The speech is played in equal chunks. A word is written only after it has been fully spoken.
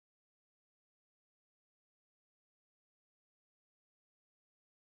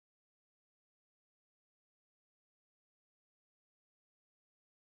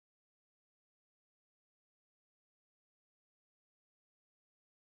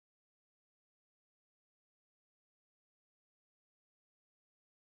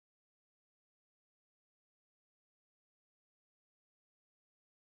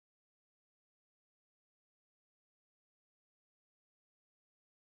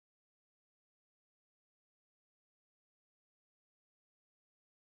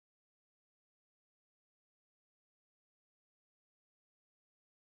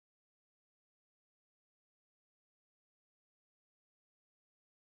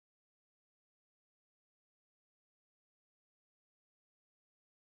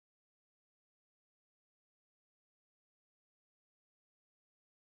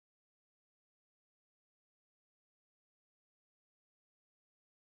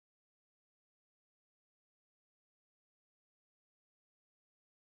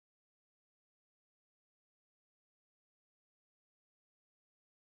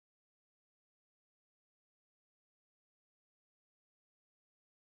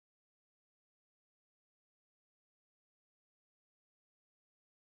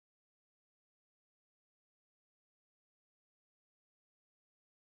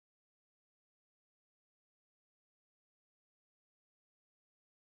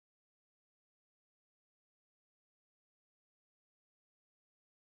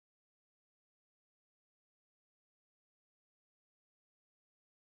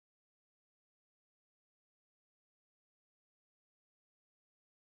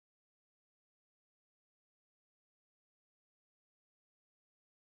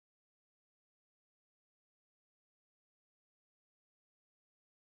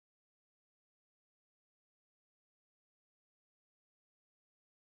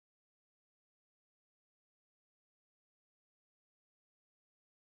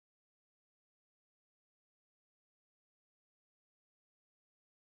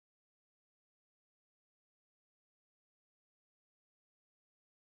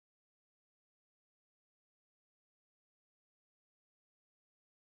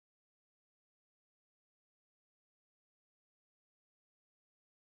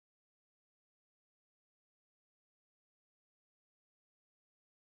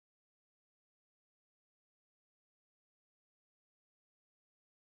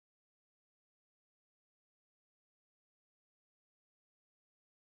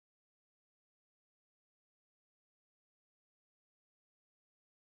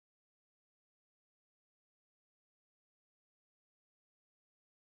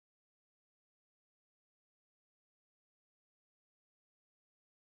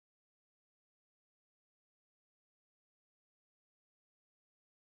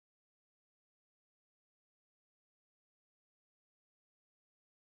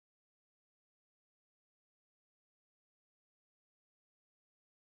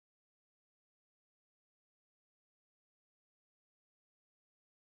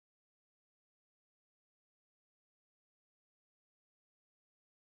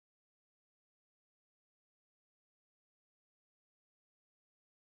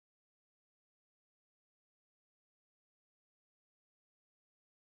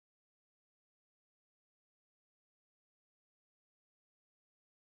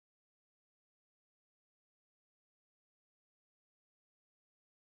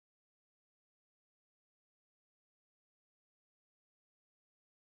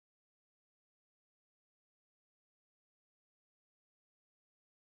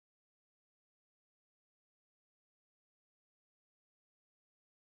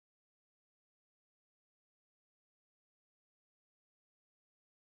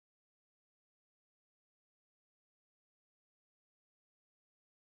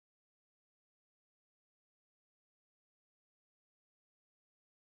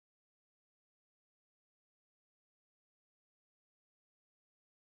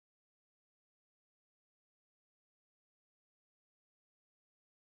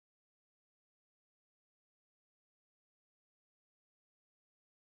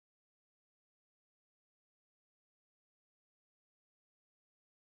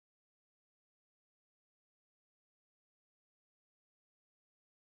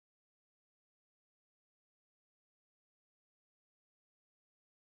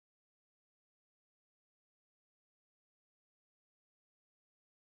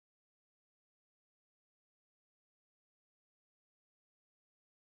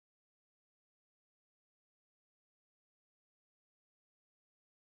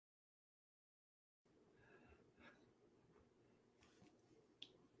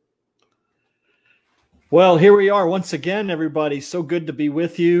Well, here we are once again, everybody. So good to be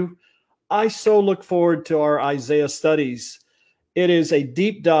with you. I so look forward to our Isaiah studies. It is a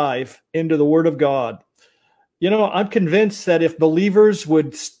deep dive into the Word of God. You know, I'm convinced that if believers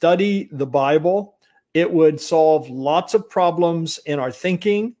would study the Bible, it would solve lots of problems in our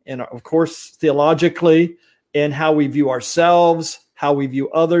thinking and, of course, theologically, in how we view ourselves, how we view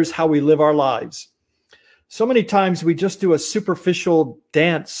others, how we live our lives. So many times we just do a superficial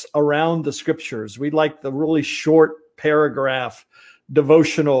dance around the scriptures. We like the really short paragraph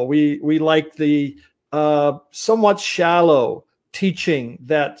devotional. We like the somewhat shallow teaching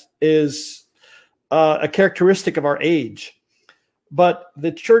that is a characteristic of our age. But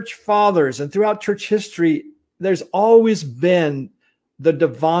the church fathers and throughout church history, there's always been the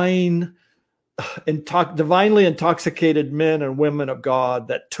divinely intoxicated men and women of God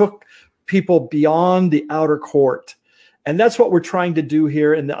that took people beyond the outer court. And that's what we're trying to do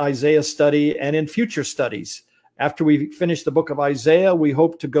here in the Isaiah study and in future studies. After we finish the book of Isaiah, we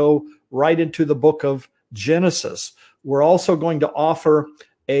hope to go right into the book of Genesis. We're also going to offer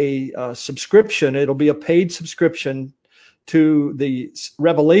a subscription. It'll be a paid subscription to the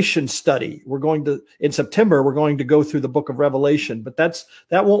Revelation study. In September, we're going to go through the book of Revelation, but that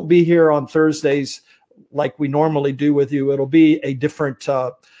won't be here on Thursdays like we normally do with you. It'll be a different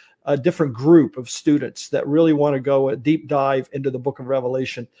group of students that really want to go a deep dive into the book of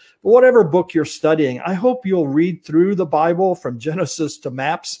Revelation. But whatever book you're studying, I hope you'll read through the Bible from Genesis to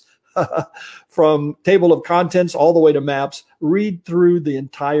maps, from table of contents all the way to maps. Read through the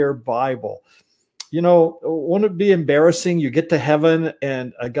entire Bible. You know, won't it be embarrassing? You get to heaven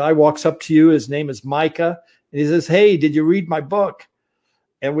and a guy walks up to you. His name is Micah. And he says, "Hey, did you read my book?"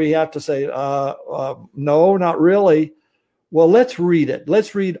 And we have to say, no, not really. Well, let's read it.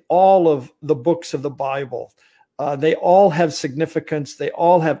 Let's read all of the books of the Bible. They all have significance. They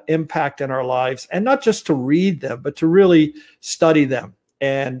all have impact in our lives. And not just to read them, but to really study them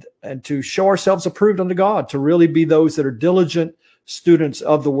and to show ourselves approved unto God, to really be those that are diligent students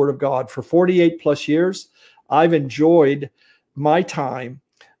of the Word of God. For 48 plus years, I've enjoyed my time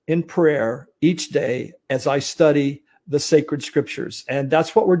in prayer each day as I study the sacred scriptures. And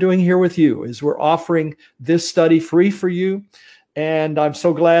that's what we're doing here with you, is we're offering this study free for you. And I'm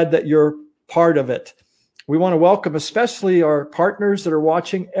so glad that you're part of it. We want to welcome especially our partners that are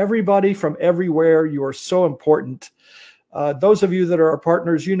watching, everybody from everywhere. You are so important. Those of you that are our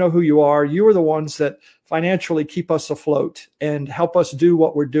partners, you know who you are. You are the ones that financially keep us afloat and help us do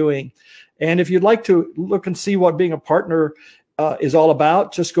what we're doing. And if you'd like to look and see what being a partner is all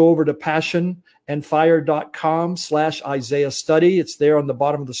about, just go over to passionandfire.com/Isaiah study. It's there on the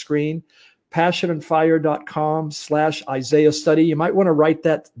bottom of the screen, passionandfire.com/Isaiah study. You might want to write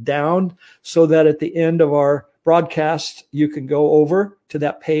that down so that at the end of our broadcast, you can go over to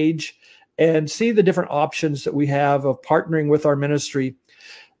that page and see the different options that we have of partnering with our ministry.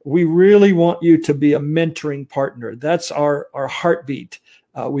 We really want you to be a mentoring partner. That's our heartbeat.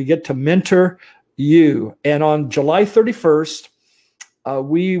 We get to mentor you. And on July 31st,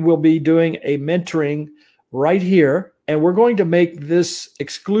 we will be doing a mentoring right here. And we're going to make this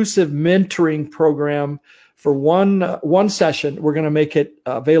exclusive mentoring program for one session. We're going to make it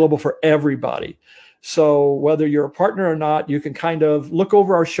available for everybody. So whether you're a partner or not, you can kind of look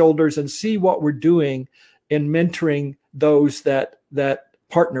over our shoulders and see what we're doing in mentoring those that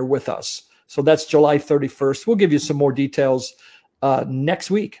partner with us. So that's July 31st. We'll give you some more details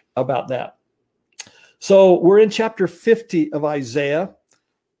next week about that. So we're in chapter 50 of Isaiah,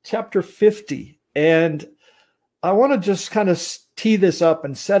 chapter 50. And I want to just kind of tee this up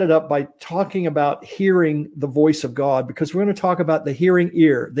and set it up by talking about hearing the voice of God, because we're going to talk about the hearing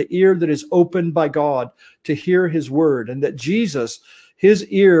ear, the ear that is opened by God to hear his word, and that Jesus, his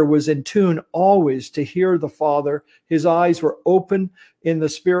ear was in tune always to hear the Father. His eyes were open in the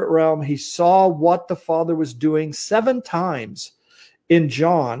spirit realm. He saw what the Father was doing 7 times. In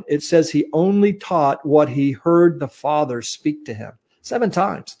John, it says he only taught what he heard the Father speak to him 7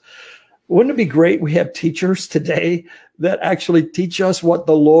 times. Wouldn't it be great? We have teachers today that actually teach us what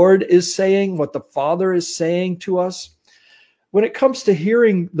the Lord is saying, what the Father is saying to us. When it comes to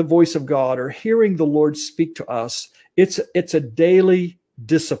hearing the voice of God or hearing the Lord speak to us, it's a daily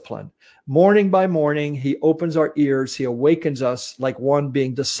discipline. Morning by morning, he opens our ears. He awakens us like one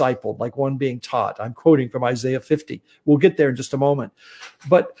being discipled, like one being taught. I'm quoting from Isaiah 50. We'll get there in just a moment.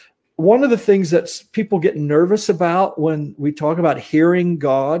 But one of the things that people get nervous about when we talk about hearing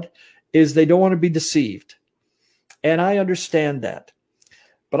God is they don't want to be deceived. And I understand that.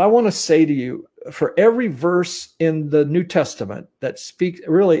 But I want to say to you, for every verse in the New Testament that speaks,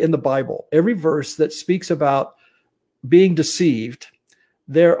 really in the Bible, every verse that speaks about being deceived,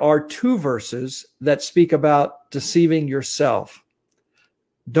 there are 2 verses that speak about deceiving yourself.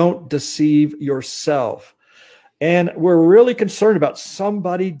 Don't deceive yourself. And we're really concerned about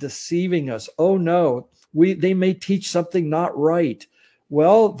somebody deceiving us. Oh no, they may teach something not right.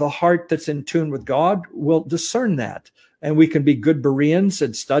 Well, the heart that's in tune with God will discern that. And we can be good Bereans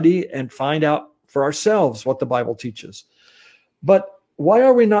and study and find out for ourselves what the Bible teaches. But why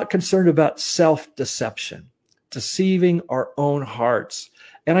are we not concerned about self-deception, deceiving our own hearts?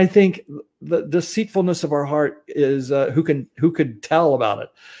 And I think the deceitfulness of our heart is who could tell about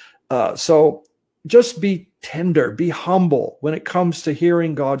it. So just be tender, be humble when it comes to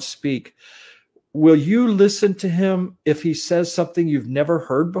hearing God speak. Will you listen to him if he says something you've never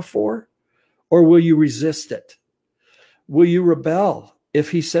heard before? Or will you resist it? Will you rebel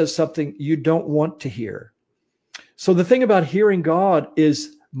if he says something you don't want to hear? So the thing about hearing God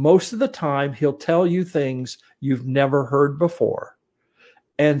is most of the time he'll tell you things you've never heard before.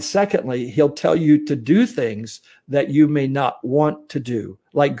 And secondly, he'll tell you to do things that you may not want to do,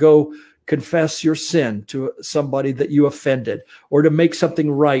 like go confess your sin to somebody that you offended, or to make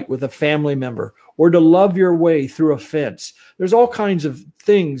something right with a family member, or to love your way through offense. There's all kinds of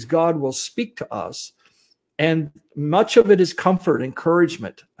things God will speak to us, and much of it is comfort,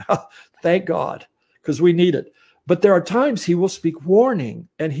 encouragement. Thank God, because we need it. But there are times he will speak warning,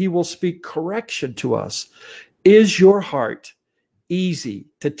 and he will speak correction to us. Is your heart easy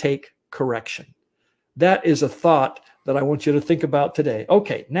to take correction? That is a thought that I want you to think about today.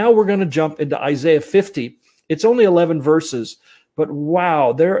 Okay, now we're going to jump into Isaiah 50. It's only 11 verses, but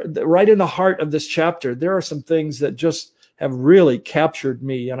wow, they're right in the heart of this chapter. There are some things that just have really captured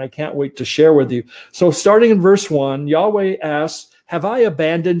me, and I can't wait to share with you. So starting in verse 1, Yahweh asks, "Have I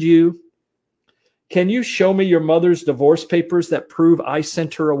abandoned you? Can you show me your mother's divorce papers that prove I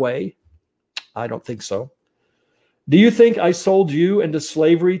sent her away?" I don't think so. "Do you think I sold you into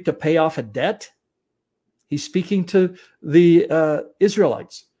slavery to pay off a debt?" He's speaking to the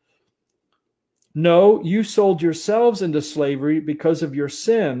Israelites. "No, you sold yourselves into slavery because of your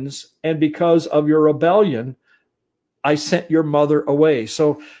sins, and because of your rebellion, I sent your mother away."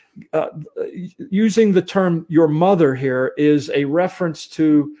 So using the term your mother here is a reference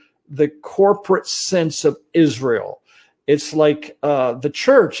to the corporate sense of Israel. It's like the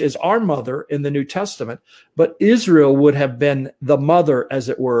church is our mother in the New Testament, but Israel would have been the mother, as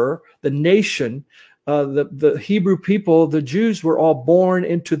it were, the nation. The Hebrew people, the Jews, were all born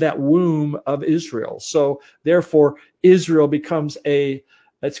into that womb of Israel. So therefore, Israel becomes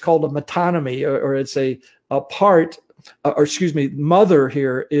it's called a metonymy, or it's a part, or excuse me, mother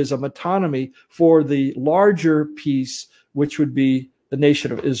here is a metonymy for the larger piece, which would be the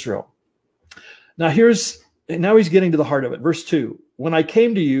nation of Israel. Now he's getting to the heart of it. Verse 2, "When I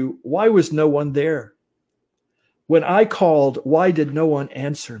came to you, why was no one there? When I called, why did no one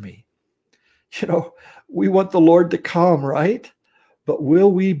answer me?" You know, we want the Lord to come, right? But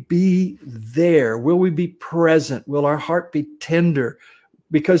will we be there? Will we be present? Will our heart be tender?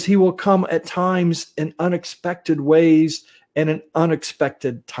 Because he will come at times in unexpected ways and in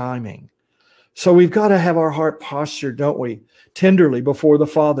unexpected timing. So we've got to have our heart postured, don't we? Tenderly before the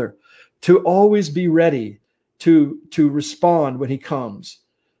Father, to always be ready to respond when he comes.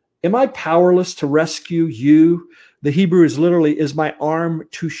 Am I powerless to rescue you? The Hebrew is literally, is my arm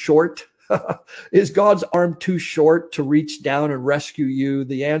too short? Is God's arm too short to reach down and rescue you?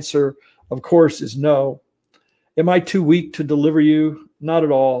 The answer, of course, is no. Am I too weak to deliver you? Not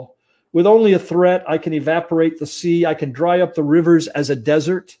at all. With only a threat, I can evaporate the sea. I can dry up the rivers as a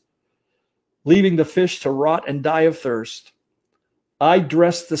desert, leaving the fish to rot and die of thirst. I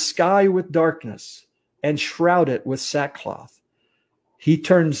dress the sky with darkness and shroud it with sackcloth. He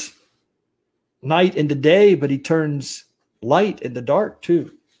turns night into day, but he turns light into dark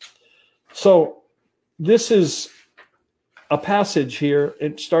too. So this is a passage here,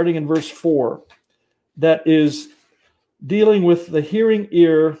 starting in verse 4, that is dealing with the hearing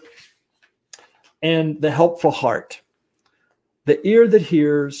ear and the helpful heart. The ear that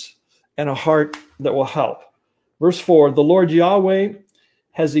hears and a heart that will help. Verse 4, "The Lord Yahweh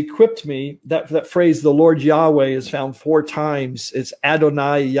has equipped me." That phrase, the Lord Yahweh, is found 4 times. It's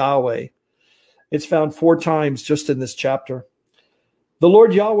Adonai Yahweh. It's found 4 times just in this chapter. "The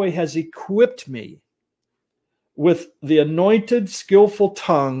Lord Yahweh has equipped me with the anointed, skillful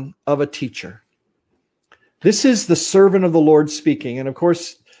tongue of a teacher." This is the servant of the Lord speaking. And of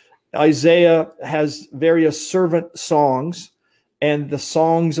course, Isaiah has various servant songs, and the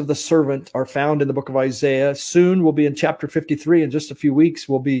songs of the servant are found in the book of Isaiah. Soon we'll be in chapter 53. In just a few weeks,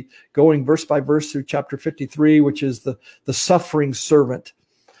 we'll be going verse by verse through chapter 53, which is the suffering servant.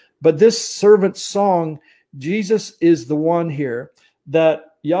 But this servant song, Jesus is the one here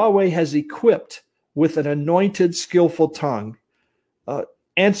that Yahweh has equipped with an anointed, skillful tongue.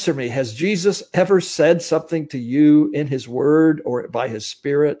 Answer me, has Jesus ever said something to you in his word or by his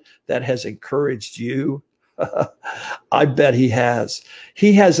spirit that has encouraged you? I bet he has.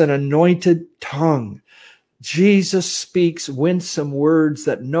 He has an anointed tongue. Jesus speaks winsome words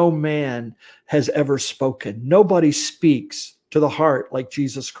that no man has ever spoken. Nobody speaks to the heart like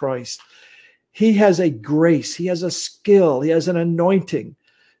Jesus Christ. He has a grace. He has a skill. He has an anointing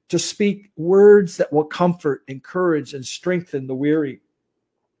to speak words that will comfort, encourage, and strengthen the weary.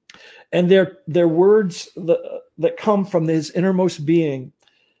 And they're words that come from his innermost being.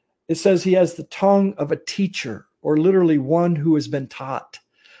 It says he has the tongue of a teacher, or literally one who has been taught,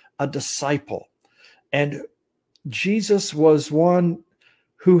 a disciple. And Jesus was one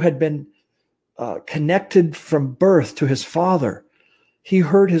who had been connected from birth to his Father. He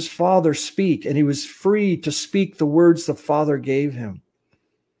heard his Father speak, and he was free to speak the words the Father gave him.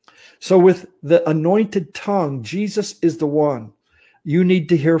 So with the anointed tongue, Jesus is the one you need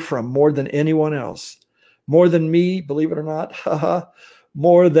to hear from more than anyone else. More than me, believe it or not,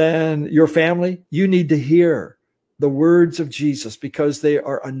 more than your family. You need to hear the words of Jesus because they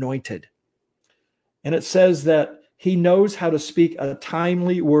are anointed. And it says that he knows how to speak a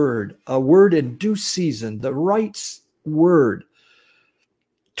timely word, a word in due season, the right word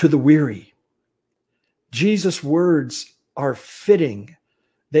to the weary. Jesus' words are fitting.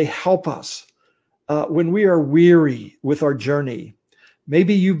 They help us when we are weary with our journey.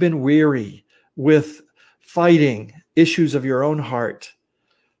 Maybe you've been weary with fighting issues of your own heart.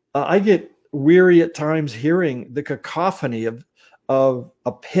 I get weary at times hearing the cacophony of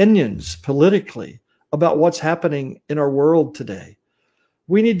opinions politically about what's happening in our world today.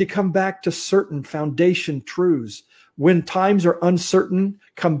 We need to come back to certain foundation truths. When times are uncertain,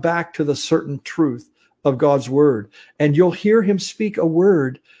 come back to the certain truth of God's word. And you'll hear him speak a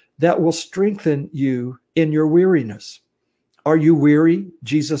word that will strengthen you in your weariness. Are you weary?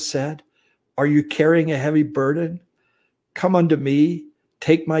 Jesus said. Are you carrying a heavy burden? Come unto me,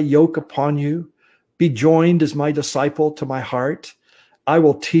 take my yoke upon you. Be joined as my disciple to my heart. I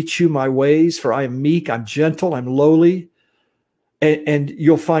will teach you my ways, for I am meek, I'm gentle, I'm lowly, and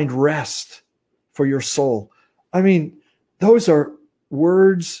you'll find rest for your soul. I mean, those are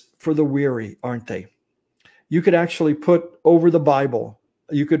words for the weary, aren't they? You could actually put over the Bible,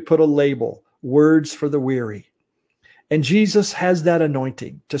 you could put a label, words for the weary. And Jesus has that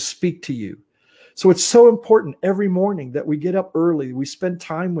anointing to speak to you. So it's so important every morning that we get up early, we spend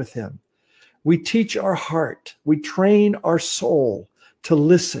time with him. We teach our heart, we train our soul to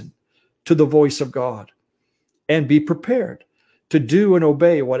listen to the voice of God and be prepared to do and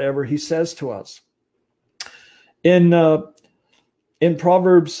obey whatever he says to us. In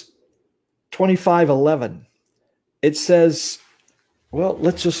Proverbs 25:11, it says, well,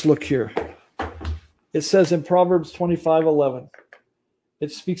 let's just look here. It says in Proverbs 25:11,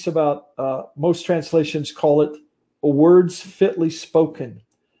 it speaks about, most translations call it words fitly spoken.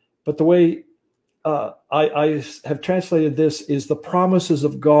 But the way I have translated this is the promises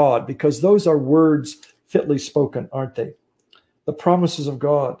of God, because those are words fitly spoken, aren't they? The promises of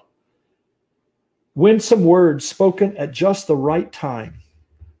God. Winsome words spoken at just the right time.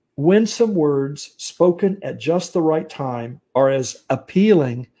 Winsome words spoken at just the right time are as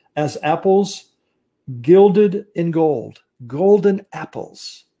appealing as apples gilded in gold, golden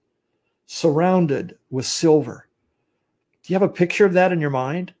apples surrounded with silver. Do you have a picture of that in your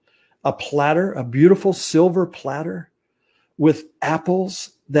mind? A platter, a beautiful silver platter with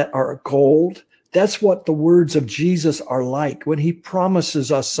apples that are gold. That's what the words of Jesus are like. When he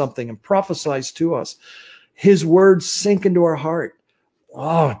promises us something and prophesies to us, his words sink into our heart.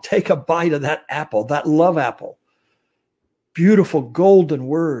 Oh, take a bite of that apple, that love apple. Beautiful golden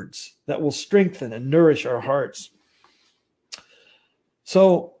words that will strengthen and nourish our hearts.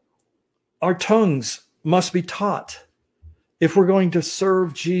 So our tongues must be taught. If we're going to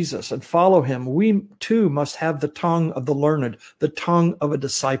serve Jesus and follow him, we too must have the tongue of the learned, the tongue of a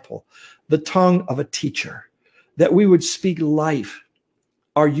disciple, the tongue of a teacher, that we would speak life.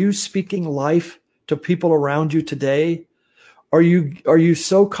 Are you speaking life to people around you today? Are you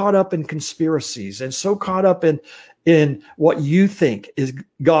so caught up in conspiracies and so caught up in what you think is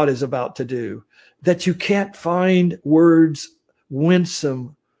God is about to do that you can't find words,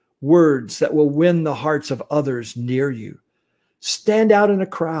 winsome words that will win the hearts of others near you? Stand out in a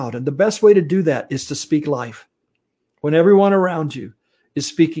crowd. And the best way to do that is to speak life. When everyone around you is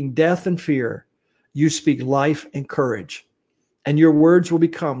speaking death and fear, you speak life and courage. And your words will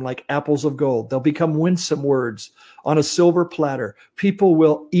become like apples of gold. They'll become winsome words on a silver platter. People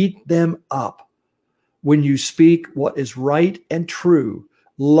will eat them up when you speak what is right and true,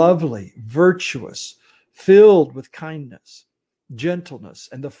 lovely, virtuous, filled with kindness, gentleness,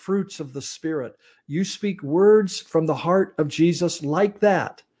 and the fruits of the Spirit. You speak words from the heart of Jesus like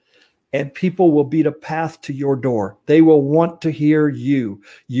that, and people will beat a path to your door. They will want to hear you.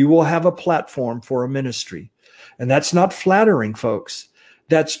 You will have a platform for a ministry. And that's not flattering, folks.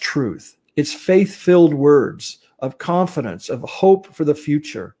 That's truth. It's faith-filled words of confidence, of hope for the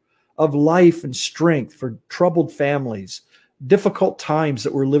future, of life and strength for troubled families, difficult times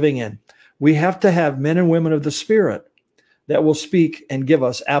that we're living in. We have to have men and women of the Spirit that will speak and give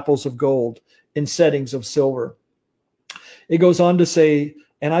us apples of gold in settings of silver. It goes on to say,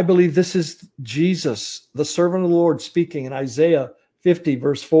 and I believe this is Jesus, the servant of the Lord, speaking in Isaiah 50,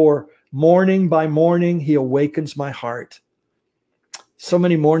 verse 4, morning by morning, he awakens my heart. So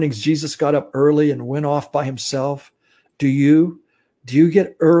many mornings, Jesus got up early and went off by himself. Do you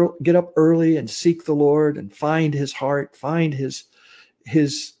get up early and seek the Lord and find his heart, find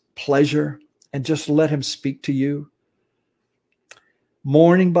his pleasure, and just let him speak to you?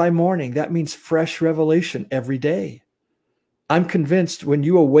 Morning by morning, that means fresh revelation every day. I'm convinced when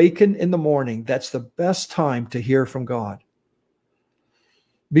you awaken in the morning, that's the best time to hear from God.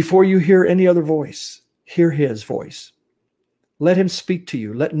 Before you hear any other voice, hear his voice. Let him speak to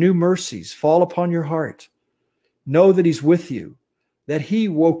you. Let new mercies fall upon your heart. Know that he's with you, that he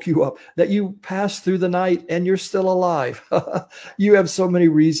woke you up, that you passed through the night and you're still alive. You have so many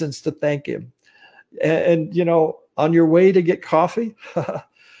reasons to thank him. And you know, on your way to get coffee,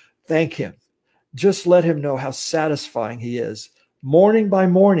 thank him. Just let him know how satisfying he is. Morning by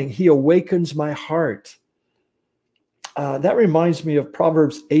morning, he awakens my heart. That reminds me of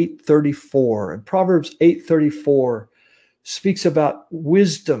Proverbs 8:34. And Proverbs 8:34 speaks about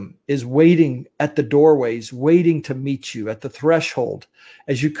wisdom is waiting at the doorways, waiting to meet you at the threshold.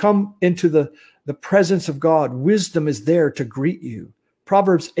 As you come into the presence of God, wisdom is there to greet you.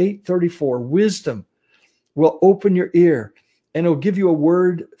 Proverbs 8:34, wisdom will open your ear and it'll give you a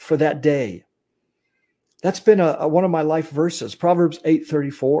word for that day. That's been one of my life verses, Proverbs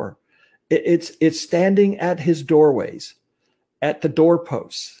 8:34. It's standing at his doorways, at the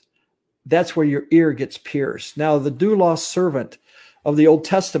doorposts. That's where your ear gets pierced. Now, the doulos servant of the Old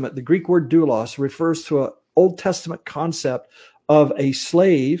Testament, the Greek word doulos, refers to an Old Testament concept of a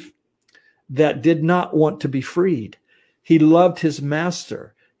slave that did not want to be freed. He loved his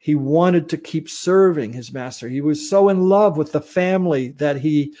master. He wanted to keep serving his master. He was so in love with the family that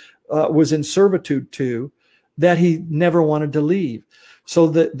he was in servitude to that he never wanted to leave. So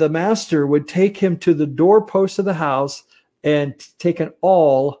the master would take him to the doorpost of the house and take an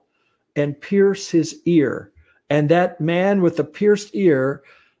awl and pierce his ear. And that man with the pierced ear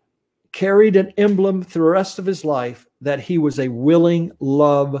carried an emblem through the rest of his life that he was a willing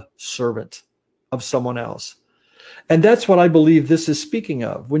love servant of someone else. And that's what I believe this is speaking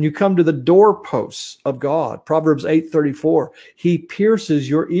of. When you come to the doorposts of God, Proverbs 8:34, he pierces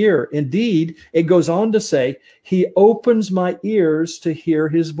your ear. Indeed, it goes on to say, he opens my ears to hear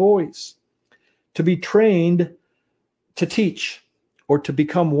his voice, to be trained to teach, or to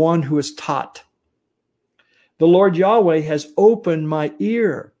become one who is taught. The Lord Yahweh has opened my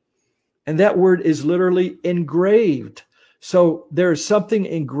ear. And that word is literally engraved. So there is something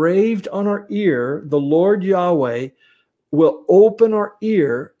engraved on our ear. The Lord Yahweh will open our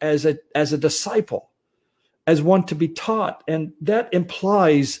ear as a disciple, as one to be taught. And that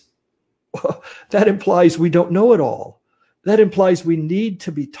implies we don't know it all. That implies we need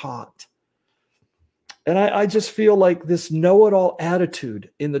to be taught. And I just feel like this know-it-all attitude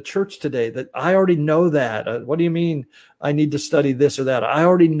in the church today, that I already know that. What do you mean I need to study this or that? I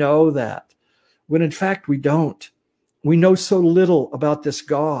already know that. When in fact, we don't. We know so little about this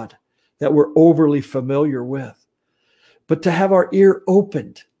God that we're overly familiar with. But to have our ear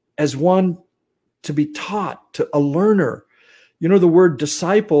opened as one to be taught, to a learner. You know, the word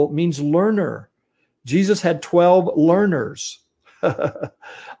disciple means learner. Jesus had 12 learners.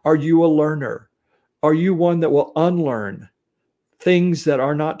 Are you a learner? Are you one that will unlearn things that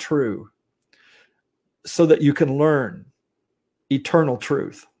are not true so that you can learn eternal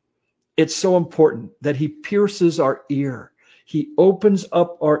truth? It's so important that he pierces our ear. He opens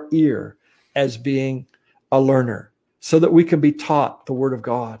up our ear as being a learner so that we can be taught the word of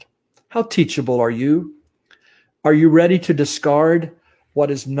God. How teachable are you? Are you ready to discard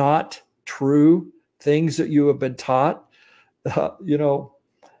what is not true, things that you have been taught?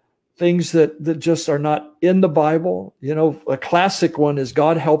 Things that just are not in the Bible. You know, a classic one is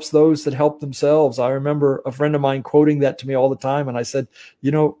God helps those that help themselves. I remember a friend of mine quoting that to me all the time. And I said,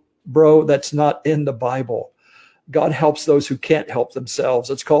 bro, that's not in the Bible. God helps those who can't help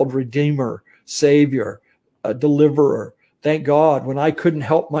themselves. It's called Redeemer. Savior, a deliverer. Thank God, when I couldn't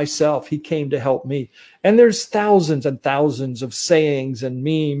help myself, he came to help me. And there's thousands and thousands of sayings and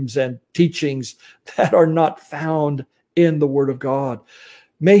memes and teachings that are not found in the Word of God.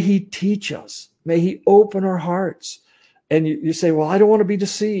 May he teach us. May he open our hearts. And you say, well, I don't want to be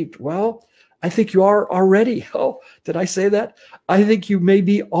deceived. Well, I think you are already. Oh, did I say that? I think you may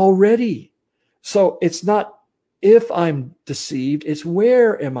be already. So it's not if I'm deceived, it's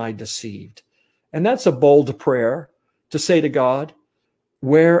where am I deceived? And that's a bold prayer to say to God,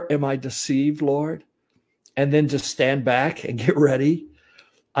 where am I deceived, Lord? And then just stand back and get ready.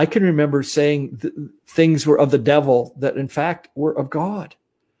 I can remember saying things were of the devil that in fact were of God.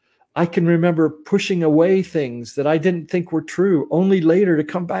 I can remember pushing away things that I didn't think were true, only later to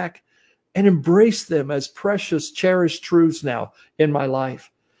come back and embrace them as precious, cherished truths now in my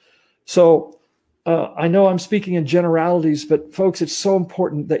life. So I know I'm speaking in generalities, but folks, it's so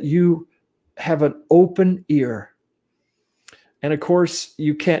important that you have an open ear. And of course,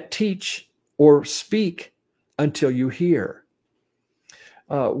 you can't teach or speak until you hear.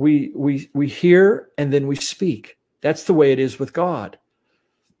 We hear and then we speak. That's the way it is with God.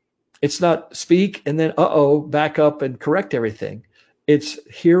 It's not speak and then, back up and correct everything. It's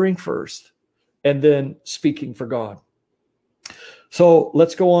hearing first and then speaking for God. So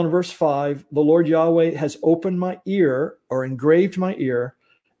let's go on, verse 5. The Lord Yahweh has opened my ear or engraved my ear,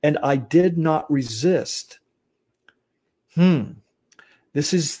 and I did not resist.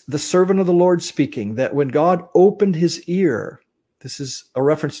 This is the servant of the Lord speaking, that when God opened his ear, this is a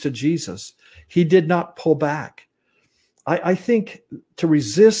reference to Jesus, he did not pull back. I think to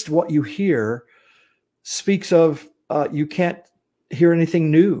resist what you hear speaks of you can't hear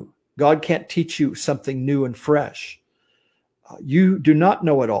anything new. God can't teach you something new and fresh. You do not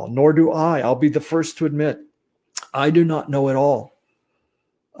know it all, nor do I. I'll be the first to admit, I do not know it all.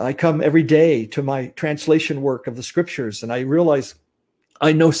 I come every day to my translation work of the scriptures, and I realize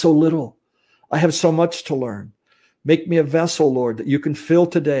I know so little. I have so much to learn. Make me a vessel, Lord, that you can fill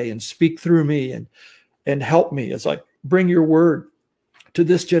today and speak through me and help me as I bring your word to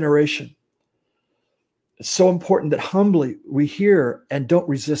this generation. It's so important that humbly we hear and don't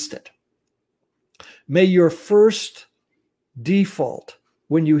resist it. May your first default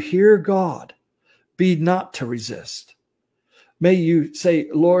when you hear God be not to resist. May you say,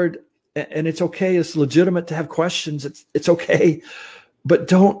 Lord, and it's okay, it's legitimate to have questions, it's okay, but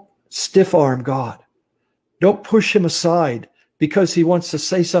don't stiff arm God. Don't push him aside because he wants to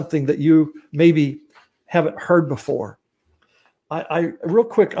say something that you maybe haven't heard before. I real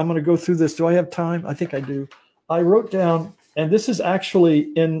quick, I'm going to go through this. Do I have time? I think I do. I wrote down, and this is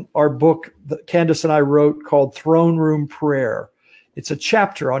actually in our book that Candace and I wrote called Throne Room Prayer. It's a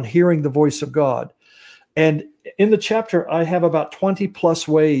chapter on hearing the voice of God. And in the chapter, I have about 20 plus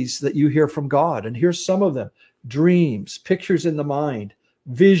ways that you hear from God. And here's some of them: dreams, pictures in the mind,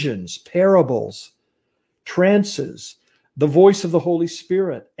 visions, parables, trances, the voice of the Holy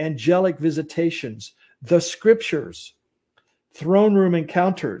Spirit, angelic visitations, the scriptures, throne room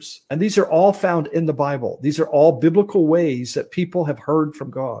encounters. And these are all found in the Bible. These are all biblical ways that people have heard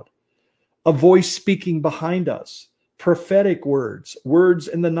from God. A voice speaking behind us, prophetic words, words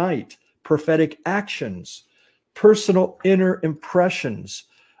in the night, prophetic actions, personal inner impressions.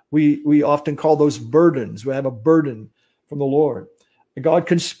 We often call those burdens. We have a burden from the Lord. God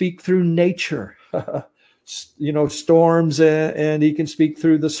can speak through nature, storms, and he can speak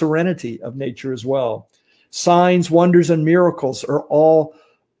through the serenity of nature as well. Signs, wonders, and miracles are all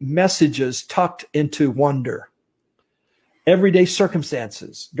messages tucked into wonder. Everyday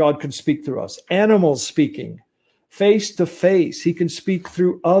circumstances, God can speak through us. Animals speaking, face to face, he can speak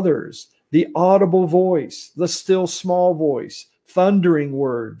through others. The audible voice, the still small voice, thundering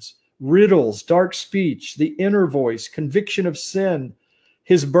words, riddles, dark speech, the inner voice, conviction of sin,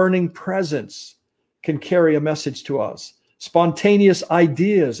 his burning presence can carry a message to us. Spontaneous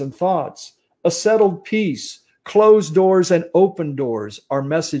ideas and thoughts, a settled peace, closed doors and open doors are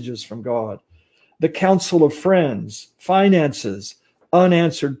messages from God. The counsel of friends, finances,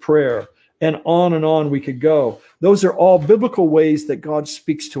 unanswered prayer, and on we could go. Those are all biblical ways that God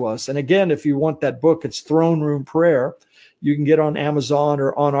speaks to us. And again, if you want that book, it's Throne Room Prayer. You can get on Amazon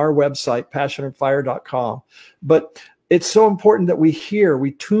or on our website, passionandfire.com. But it's so important that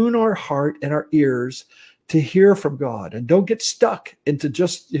we tune our heart and our ears to hear from God, and don't get stuck into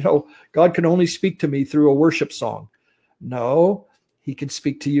just, God can only speak to me through a worship song. No, he can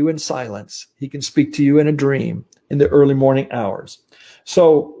speak to you in silence. He can speak to you in a dream in the early morning hours.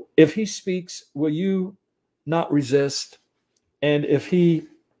 So if he speaks, will you not resist? And if he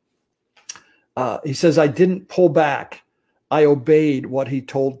says, I didn't pull back, I obeyed what he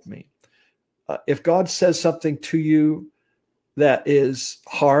told me. if God says something to you that is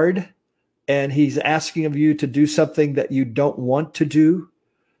hard, and he's asking of you to do something that you don't want to do,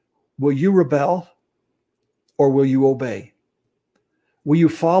 will you rebel or will you obey? Will you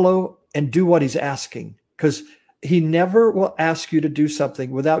follow and do what he's asking? Because he never will ask you to do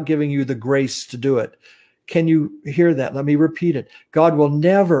something without giving you the grace to do it. Can you hear that? Let me repeat it. God will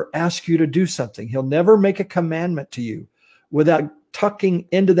never ask you to do something. He'll never make a commandment to you without tucking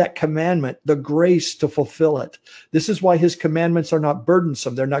into that commandment the grace to fulfill it. This is why his commandments are not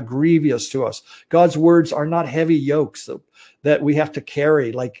burdensome. They're not grievous to us. God's words are not heavy yokes that we have to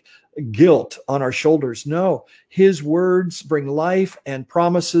carry like guilt on our shoulders. No, his words bring life and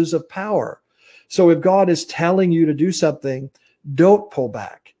promises of power. So if God is telling you to do something, don't pull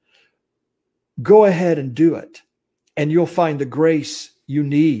back. Go ahead and do it, and you'll find the grace you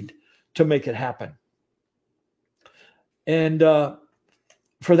need to make it happen. And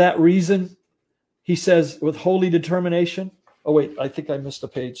for that reason, he says, with holy determination. Oh, wait, I think I missed a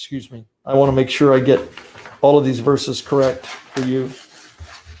page. Excuse me. I want to make sure I get all of these verses correct for you.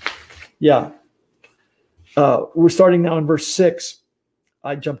 Yeah. We're starting now in verse 6.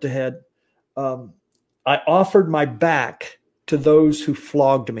 I jumped ahead. I offered my back to those who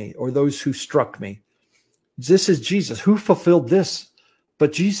flogged me or those who struck me. This is Jesus. Who fulfilled this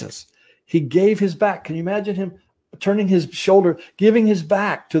but Jesus? He gave his back. Can you imagine him turning his shoulder, giving his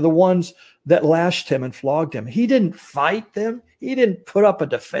back to the ones that lashed him and flogged him? He didn't fight them. He didn't put up a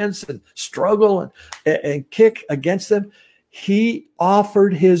defense and struggle and kick against them. He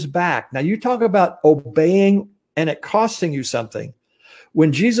offered his back. Now you talk about obeying and it costing you something.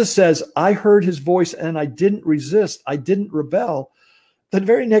 When Jesus says, I heard his voice and I didn't resist, I didn't rebel, the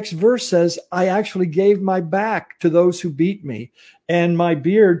very next verse says, I actually gave my back to those who beat me and my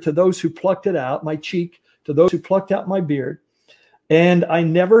beard to those who plucked it out, my cheek to those who plucked out my beard. And I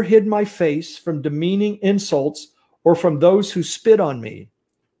never hid my face from demeaning insults or from those who spit on me.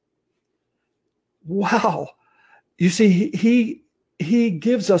 Wow. You see, he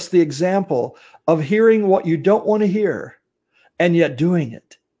gives us the example of hearing what you don't want to hear and yet doing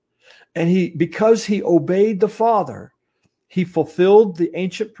it. And because he obeyed the Father, he fulfilled the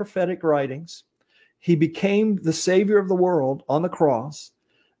ancient prophetic writings. He became the Savior of the world on the cross,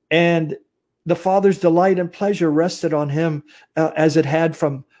 and the Father's delight and pleasure rested on him as it had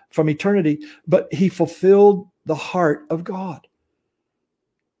from eternity. But he fulfilled the heart of God.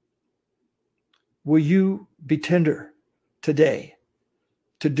 Will you be tender today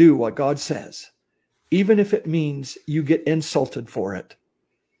to do what God says, even if it means you get insulted for it?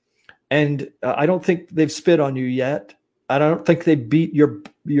 And I don't think they've spit on you yet. I don't think they beat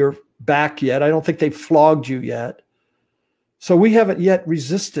your back yet. I don't think they've flogged you yet. So we haven't yet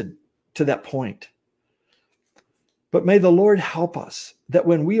resisted to that point. But may the Lord help us that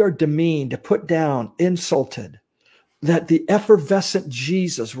when we are demeaned, put down, insulted, that the effervescent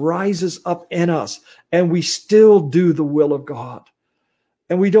Jesus rises up in us and we still do the will of God.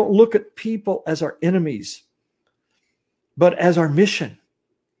 And we don't look at people as our enemies, but as our mission.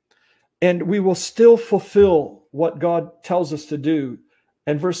 And we will still fulfill what God tells us to do.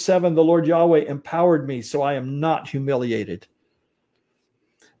 And verse 7, the Lord Yahweh empowered me, so I am not humiliated.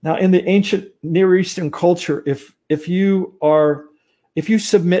 Now, in the ancient Near Eastern culture, if you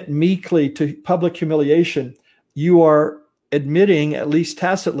submit meekly to public humiliation, you are admitting, at least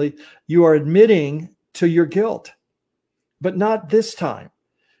tacitly, you are admitting to your guilt. But not this time.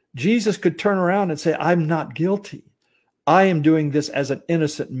 Jesus could turn around and say, I'm not guilty. I am doing this as an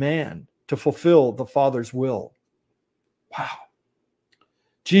innocent man to fulfill the Father's will. Wow.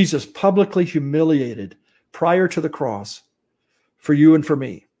 Jesus publicly humiliated prior to the cross for you and for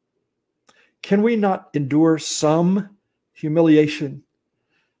me. Can we not endure some humiliation,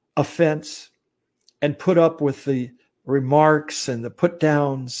 offense, and put up with the remarks and the put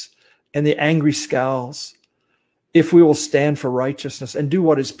downs and the angry scowls if we will stand for righteousness and do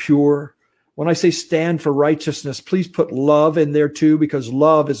what is pure? When I say stand for righteousness, please put love in there too, because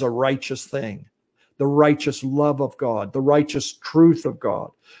love is a righteous thing. The righteous love of God, the righteous truth of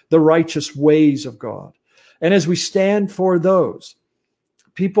God, the righteous ways of God. And as we stand for those,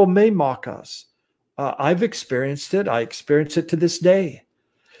 people may mock us. I've experienced it. I experience it to this day.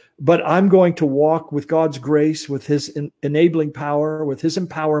 But I'm going to walk with God's grace, with his enabling power, with his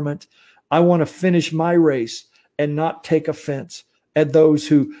empowerment. I want to finish my race and not take offense at those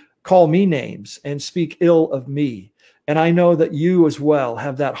who call me names and speak ill of me. And I know that you as well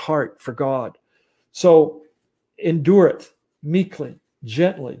have that heart for God. So endure it meekly,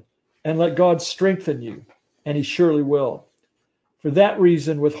 gently, and let God strengthen you, and he surely will. For that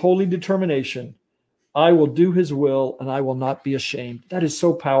reason, with holy determination, I will do his will, and I will not be ashamed. That is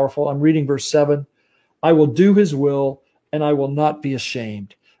so powerful. I'm reading verse 7. I will do his will, and I will not be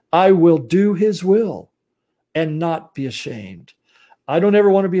ashamed. I will do his will and not be ashamed. I don't ever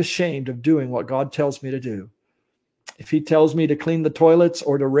want to be ashamed of doing what God tells me to do. If he tells me to clean the toilets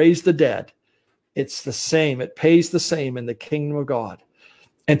or to raise the dead, it's the same. It pays the same in the kingdom of God.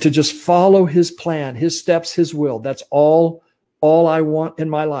 And to just follow his plan, his steps, his will, that's all I want in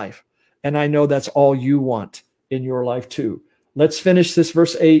my life. And I know that's all you want in your life too. Let's finish this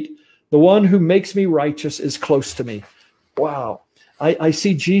verse 8. The one who makes me righteous is close to me. Wow. I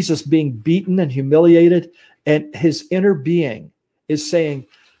see Jesus being beaten and humiliated, and his inner being is saying,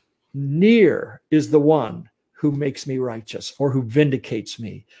 near is the one who makes me righteous or who vindicates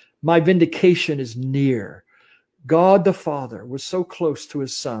me. My vindication is near. God the Father was so close to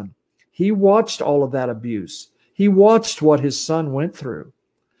his son. He watched all of that abuse. He watched what his son went through.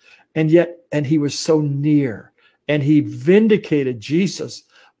 And he was so near. And he vindicated Jesus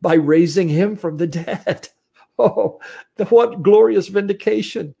by raising him from the dead. Oh, what glorious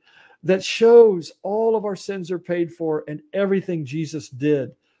vindication that shows all of our sins are paid for and everything Jesus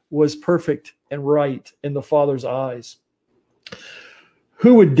did was perfect and right in the Father's eyes.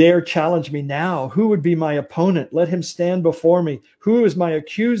 Who would dare challenge me now? Who would be my opponent? Let him stand before me. Who is my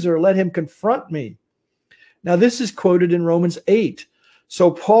accuser? Let him confront me. Now, this is quoted in Romans 8. So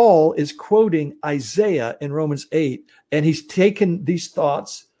Paul is quoting Isaiah in Romans 8, and he's taken these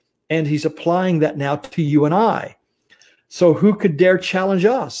thoughts and he's applying that now to you and I. So who could dare challenge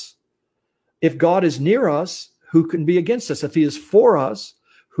us? If God is near us, who can be against us? If he is for us,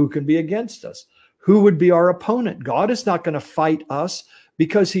 who can be against us? Who would be our opponent? God is not going to fight us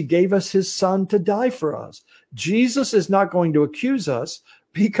because he gave us his son to die for us. Jesus is not going to accuse us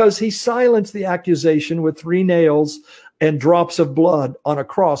because he silenced the accusation with 3 nails and drops of blood on a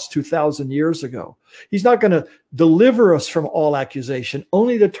cross 2,000 years ago. He's not going to deliver us from all accusation,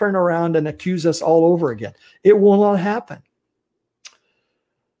 only to turn around and accuse us all over again. It will not happen.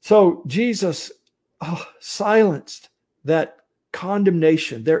 So Jesus silenced that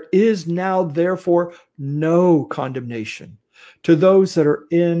condemnation. There is now, therefore, no condemnation to those that are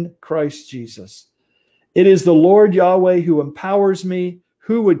in Christ Jesus. It is the Lord Yahweh who empowers me.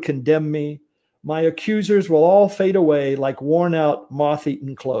 Who would condemn me? My accusers will all fade away like worn-out,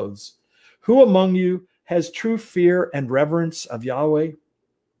 moth-eaten clothes. Who among you has true fear and reverence of Yahweh?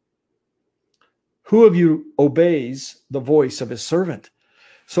 Who of you obeys the voice of his servant?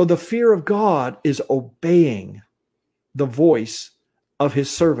 So the fear of God is obeying the voice of his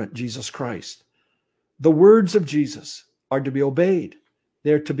servant, Jesus Christ. The words of Jesus are to be obeyed.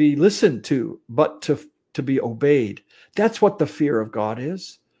 They're to be listened to, but to be obeyed. That's what the fear of God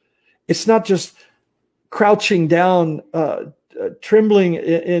is. It's not just crouching down, trembling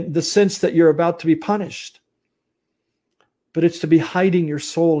in the sense that you're about to be punished, but it's to be hiding your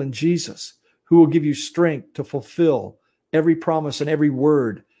soul in Jesus, who will give you strength to fulfill every promise and every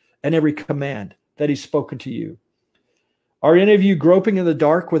word and every command that he's spoken to you. Are any of you groping in the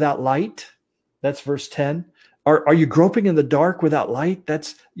dark without light? That's verse 10. Are you groping in the dark without light?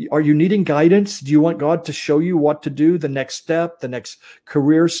 Are you needing guidance? Do you want God to show you what to do, the next step, the next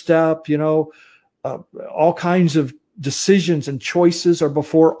career step? All kinds of decisions and choices are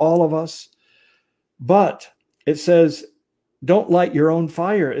before all of us. But it says, don't light your own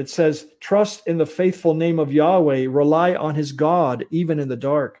fire. It says, trust in the faithful name of Yahweh. Rely on his God, even in the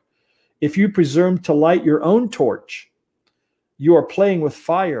dark. If you presume to light your own torch, you are playing with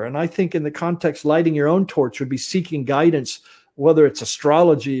fire. And I think in the context, lighting your own torch would be seeking guidance, whether it's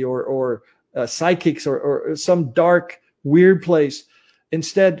astrology or psychics or some dark, weird place.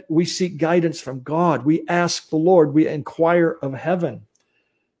 Instead, we seek guidance from God. We ask the Lord. We inquire of heaven.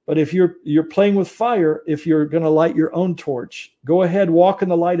 But if you're playing with fire, if you're going to light your own torch, go ahead, walk in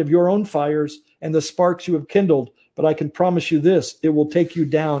the light of your own fires and the sparks you have kindled. But I can promise you this, it will take you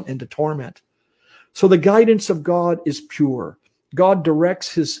down into torment. So the guidance of God is pure. God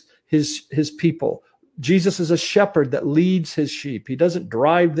directs his people. Jesus is a shepherd that leads his sheep. He doesn't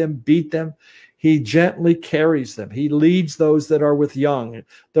drive them, beat them. He gently carries them. He leads those that are with young,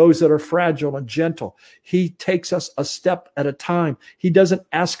 those that are fragile and gentle. He takes us a step at a time. He doesn't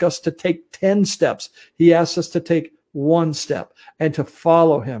ask us to take 10 steps. He asks us to take 1 step and to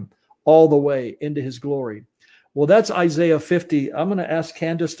follow him all the way into his glory. Well, that's Isaiah 50. I'm going to ask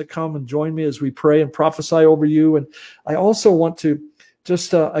Candace to come and join me as we pray and prophesy over you. And I also want to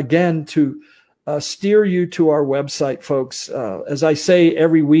just, again, to steer you to our website, folks. As I say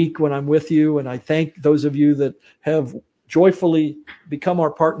every week when I'm with you, and I thank those of you that have joyfully become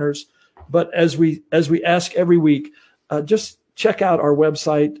our partners. But as we ask every week, just check out our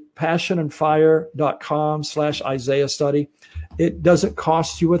website, passionandfire.com/Isaiah study. It doesn't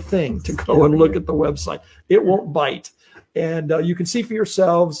cost you a thing to go and look at the website. It won't bite. And you can see for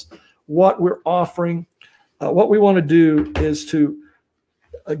yourselves what we're offering. What we want to do is to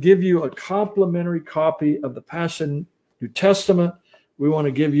give you a complimentary copy of the Passion New Testament. We want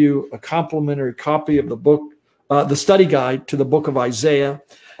to give you a complimentary copy of the book, the study guide to the book of Isaiah,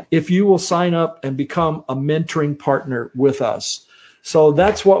 if you will sign up and become a mentoring partner with us. So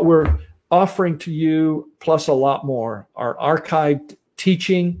that's what we're offering to you, plus a lot more. Our archived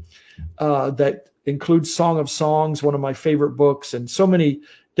teaching that includes Song of Songs, one of my favorite books, and so many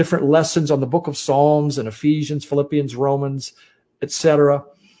different lessons on the book of Psalms and Ephesians, Philippians, Romans, etc.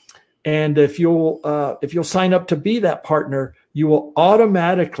 And if you'll sign up to be that partner, you will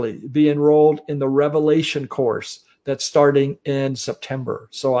automatically be enrolled in the Revelation course that's starting in September.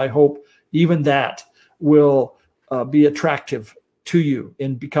 So I hope even that will be attractive to you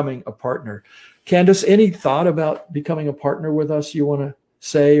in becoming a partner. Candace, any thought about becoming a partner with us you want to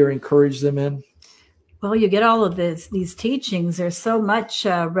say or encourage them in? Well, you get all of these teachings. There's so much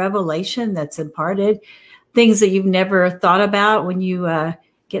revelation that's imparted, things that you've never thought about when you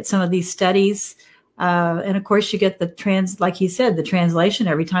get some of these studies. And of course, you get like you said, the translation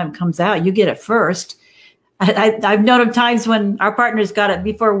every time it comes out. You get it first. I've known of times when our partners got it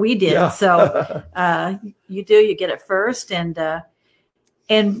before we did. Yeah. So you get it first. And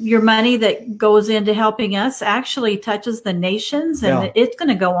your money that goes into helping us actually touches the nations. And it's going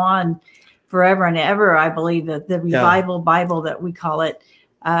to go on forever and ever. I believe that the revival Bible that we call it,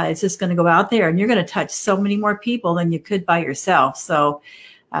 it's just going to go out there. And you're going to touch so many more people than you could by yourself. So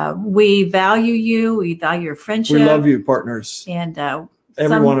we value you. We value your friendship. We love you, partners. And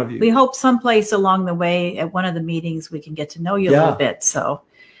every one of you. We hope someplace along the way at one of the meetings we can get to know you a little bit. So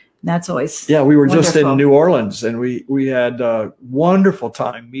that's always we were wonderful. Just in New Orleans, and we had a wonderful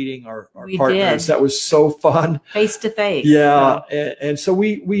time meeting our partners. That was so fun. Face to face. Yeah. So. And so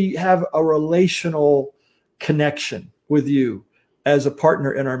we have a relational connection with you as a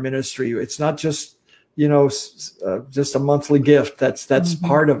partner in our ministry. It's not just just a monthly gift. That's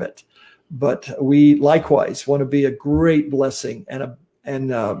part of it. But we likewise want to be a great blessing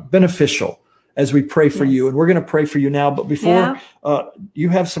and beneficial as we pray for you. And we're going to pray for you now. But before, you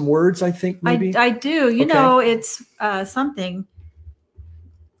have some words, I think, maybe? I do. You know, it's something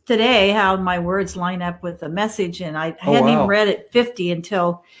today, how my words line up with the message. And I hadn't even read it 50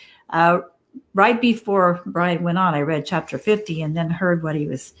 until right before Brian went on. I read chapter 50 and then heard what he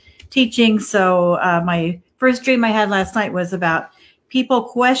was teaching. So my first dream I had last night was about people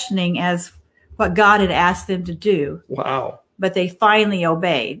questioning as what God had asked them to do. Wow. But they finally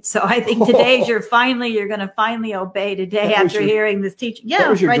obeyed. So I think today's you're going to finally obey today after hearing this teaching. Yeah, that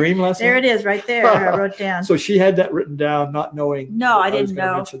was your dream lesson? There it is right there. I wrote down. So she had that written down, not knowing. No, I didn't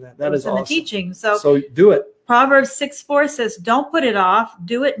know. That is awesome. In the teaching. So do it. Proverbs 6:4 says, don't put it off.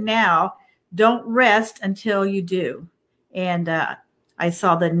 Do it now. Don't rest until you do. And I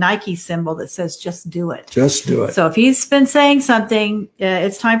saw the Nike symbol that says, just do it. Just do it. So if he's been saying something,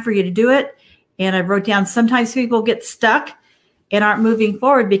 it's time for you to do it. And I wrote down, sometimes people get stuck and aren't moving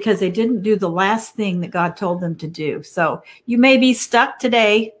forward because they didn't do the last thing that God told them to do. So you may be stuck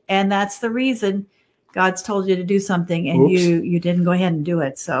today, and that's the reason God's told you to do something, and you didn't go ahead and do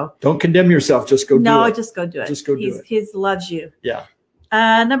it. So don't condemn yourself. Just go do it. No, just go do it. Just go do it. He loves you. Yeah.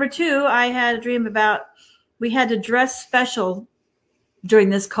 Number 2, I had a dream about we had to dress special during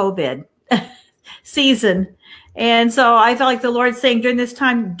this COVID season. And so I felt like the Lord saying during this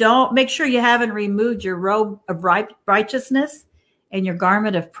time, make sure you haven't removed your robe of righteousness and your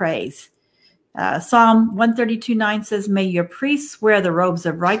garment of praise. Psalm 132:9 says, may your priests wear the robes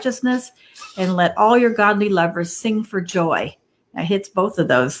of righteousness and let all your godly lovers sing for joy. That hits both of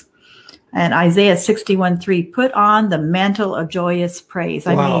those. And Isaiah 61:3, put on the mantle of joyous praise.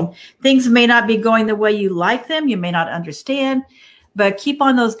 I mean, things may not be going the way you like them. You may not understand, but keep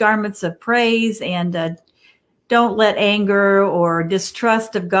on those garments of praise and don't let anger or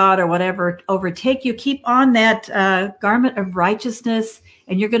distrust of God or whatever overtake you. Keep on that garment of righteousness,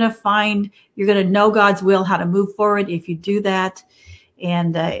 and you're going to know God's will, how to move forward if you do that.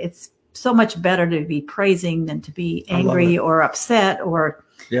 And it's so much better to be praising than to be angry or upset or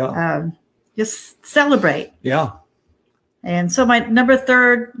just celebrate. Yeah. And so my number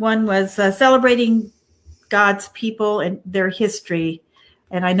 3rd one was celebrating God's people and their history.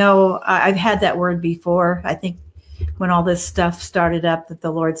 And I know I've had that word before. I think when all this stuff started up that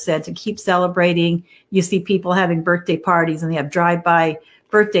the Lord said to keep celebrating. You see people having birthday parties and they have drive-by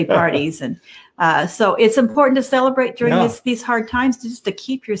birthday parties. And so it's important to celebrate during these hard times, just to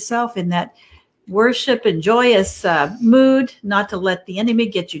keep yourself in that worship and joyous mood, not to let the enemy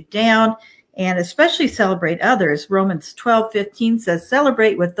get you down, and especially celebrate others. Romans 12:15 says,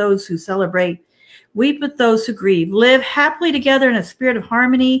 celebrate with those who celebrate, weep with those who grieve, live happily together in a spirit of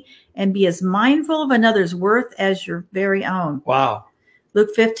harmony, and be as mindful of another's worth as your very own. Wow.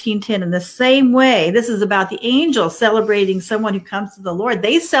 Luke 15:10, in the same way, this is about the angels celebrating someone who comes to the Lord.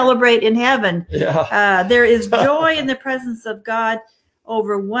 They celebrate in heaven. Yeah. There is joy in the presence of God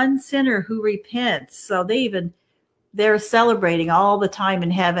over one sinner who repents. So they're celebrating all the time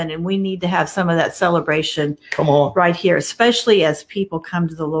in heaven, and we need to have some of that celebration. Come on. Right here, especially as people come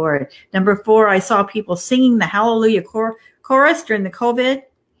to the Lord. Number 4, I saw people singing the Hallelujah chorus during the COVID.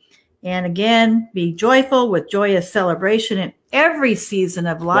 And again, be joyful with joyous celebration in every season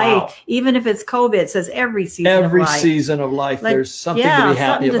of life. Wow. Even if it's COVID, it says every season of life. Every season of life, there's something to be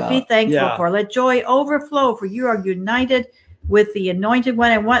happy something about. To be thankful for. Let joy overflow, for you are united with the Anointed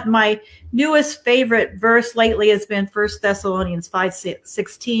One. And what my newest favorite verse lately has been 1 Thessalonians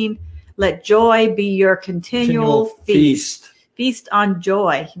 5:16. Let joy be your continual feast. Feast on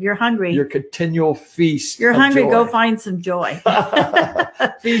joy. If you're hungry, your continual feast. You're hungry, joy. go find some joy.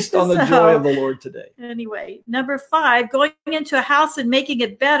 Feast on the joy of the Lord today. Anyway, number 5, going into a house and making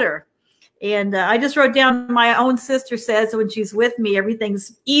it better. And I just wrote down, my own sister says when she's with me,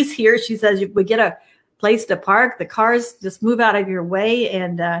 everything's easier. She says, if we get a place to park, the cars just move out of your way,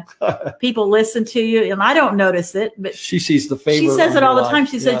 and people listen to you. And I don't notice it, but she sees the favor. She says it all the time.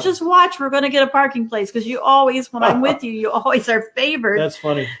 Life. She said, just watch, we're going to get a parking place, because you always, when I'm with you, you always are favored. That's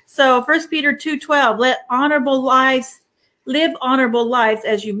funny. So 1 Peter 2:12, live honorable lives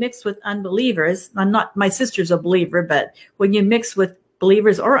as you mix with unbelievers. My sister's a believer, but when you mix with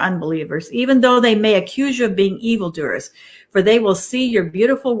believers or unbelievers, even though they may accuse you of being evildoers, for they will see your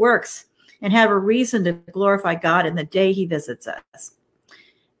beautiful works and have a reason to glorify God in the day he visits us.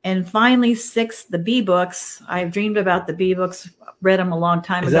 And finally, 6, the B books. I've dreamed about the B books, read them a long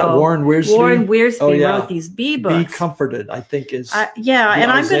time ago. Is that Warren Wiersbe? Warren Wiersbe wrote these B books. Be comforted, I think is. Yeah,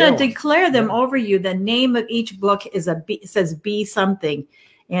 and I'm going to declare them over you. The name of each book is says be something,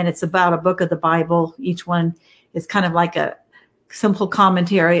 and it's about a book of the Bible. Each one is kind of like a simple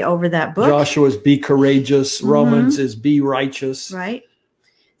commentary over that book. Joshua's be courageous. Romans is be righteous. Right.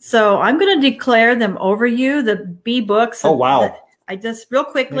 So I'm going to declare them over you, the B books. Oh, wow. I just real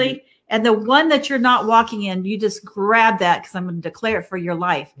quickly, and the one that you're not walking in, you just grab that, because I'm going to declare it for your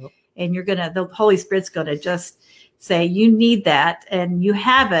life. Yep. And the Holy Spirit's going to just say, you need that, and you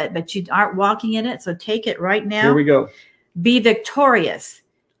have it, but you aren't walking in it. So take it right now. Here we go. Be victorious,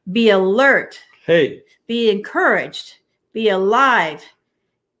 be alert, be encouraged, be alive,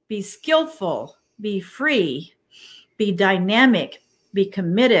 be skillful, be free, be dynamic, be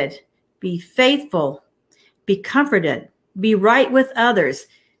committed, be faithful, be comforted, be right with others,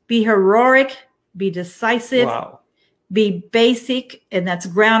 be heroic, be decisive, be basic, and that's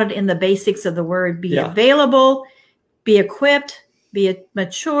grounded in the basics of the word, be available, be equipped, be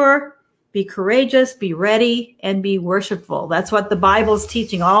mature, be courageous, be ready, and be worshipful. That's what the Bible's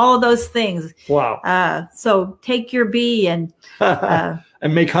teaching, all of those things. Wow. So take your bee and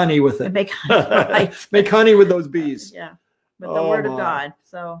and make honey with it. Make honey, right. Make honey with those bees. Yeah. With the word of God.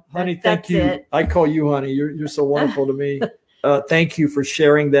 So honey, thank you. It. I call you honey. You're so wonderful to me. Thank you for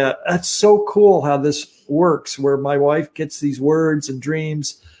sharing that. That's so cool how this works, where my wife gets these words and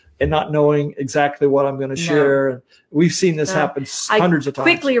dreams and not knowing exactly what I'm going to share. We've seen this happen hundreds of times.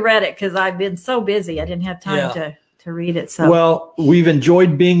 I quickly read it because I've been so busy. I didn't have time to read it. So well, we've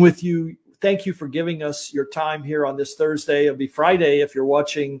enjoyed being with you. Thank you for giving us your time here on this Thursday. It'll be Friday if you're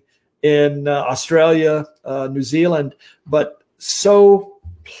watching in Australia, New Zealand, but so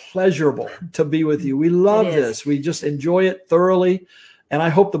pleasurable to be with you. We love this. We just enjoy it thoroughly. And I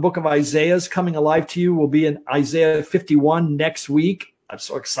hope the book of Isaiah is coming alive to you. We'll be in Isaiah 51 next week. I'm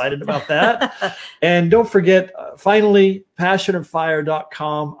so excited about that. And don't forget, finally,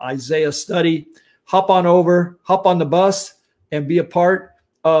 passionandfire.com, Isaiah study. Hop on over, hop on the bus, and be a part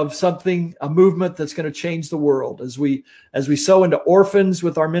of something, a movement that's going to change the world as we sow into orphans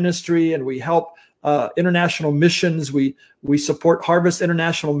with our ministry, and we help international missions. We support Harvest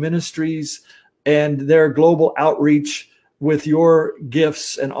International Ministries and their global outreach with your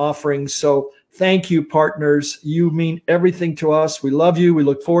gifts and offerings. So thank you, partners. You mean everything to us. We love you. We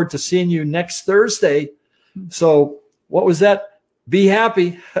look forward to seeing you next Thursday. So what was that? Be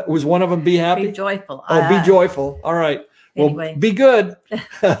happy. Was one of them be happy? Be joyful. Oh, be joyful. All right. Well, anyway. Be good.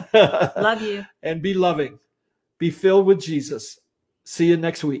 Love you. And be loving. Be filled with Jesus. See you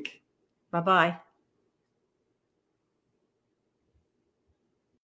next week. Bye-bye.